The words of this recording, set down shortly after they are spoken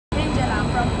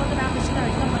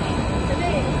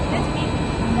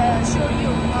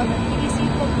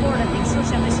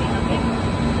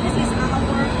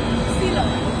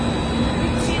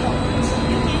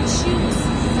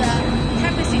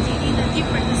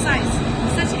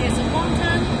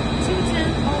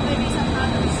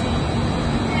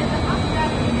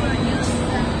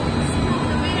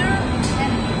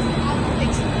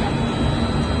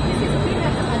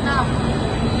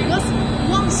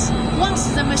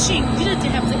machine didn't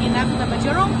have the enough the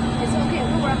material, it's okay.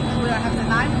 We will have the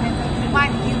knife and we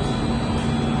might use.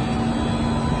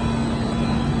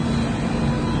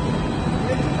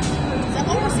 The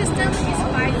old system is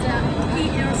by the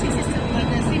PVC system in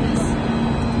the Siemens.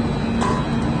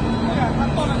 对呀，它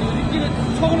到了你这个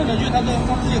超过了冷却，它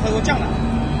自己会降的。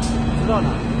知道的，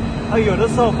它有的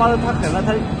时候发的太狠了，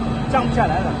它降不下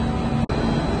来了。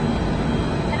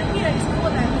 And here is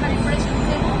for the calibration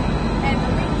table, and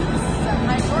we use the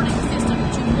hydraulic system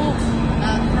to move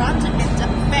front and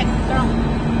back ground.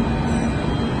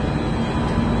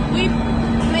 We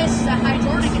place the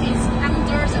hydraulic is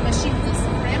under the machine's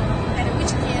frame, and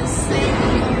which can save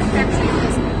your factory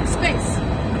space.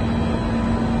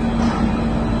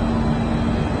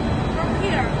 From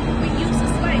here, we use the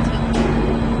sliding.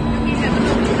 You can have a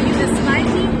look. We use the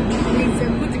sliding. It's a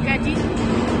good gadget.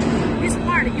 This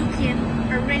part you can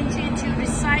arrange it to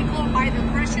recycle by the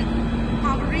crushing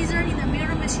pulverizer in the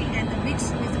mirror machine and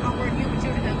mix with our new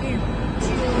material again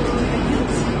to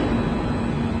use.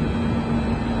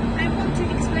 I want to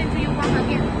explain to you one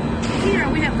again. Here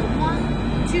we have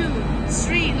 1, 2,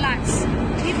 3 lines.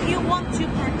 If you want to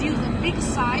produce a big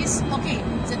size, okay,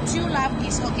 the 2 lines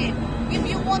is okay. If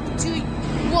you want to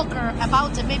work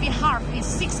about maybe half is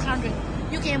 600,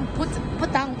 you can put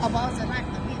down about the line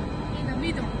again in the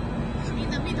middle. In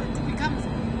the middle to become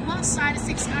one side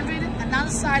 600, another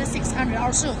side 600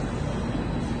 also.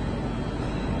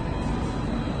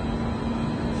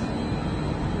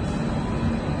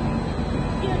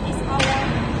 Here is our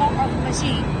pour-off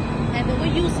machine, and we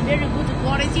use very good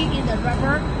quality in the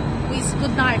rubber with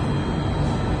good knife.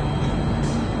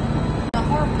 The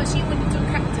pour-off machine we need to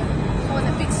cut for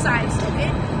the big size,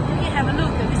 okay? You can have a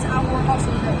look. This is our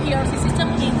also the PLC system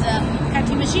in the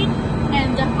cutting machine.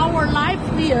 And our knife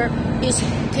here is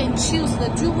can choose the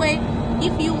 2-way.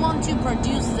 If you want to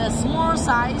produce the small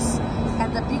size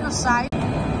and the bigger size,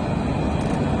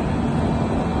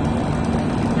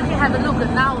 you can have a look.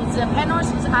 Now the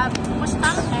panels are pushed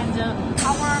on and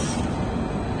our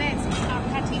blades are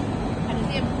cutting, and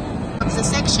then the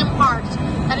section part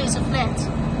that is flat.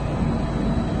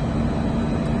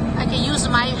 I can use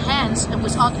my hands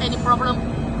without any problem.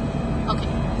 Okay.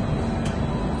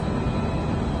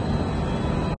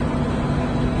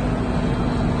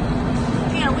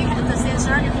 We have the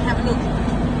sensor, you can have a look.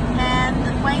 And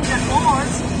when the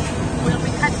boards will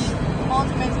be cutting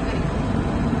automatically.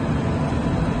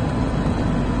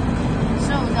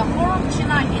 So the whole machine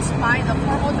line is by the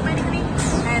pour automatically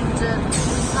and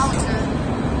without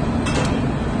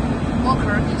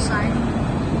worker inside.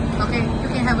 Okay, you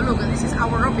can have a look. This is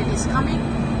our robot is coming.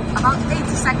 About 8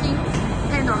 second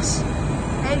handles.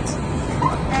 8.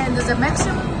 And the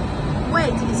maximum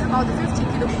weight is about 50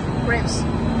 kilograms.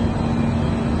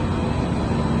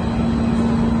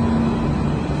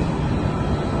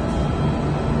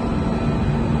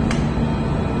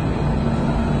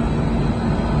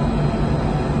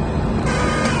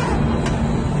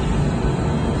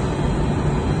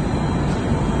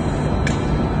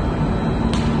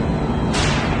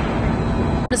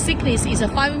 The thickness is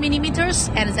 5 millimeters,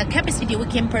 and the capacity we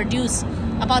can produce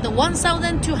about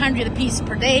 1,200 pieces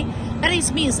per day.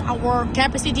 That means our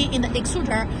capacity in the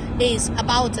extruder is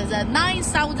about the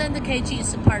 9,000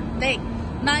 kgs per day.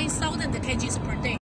 9,000 kgs per day.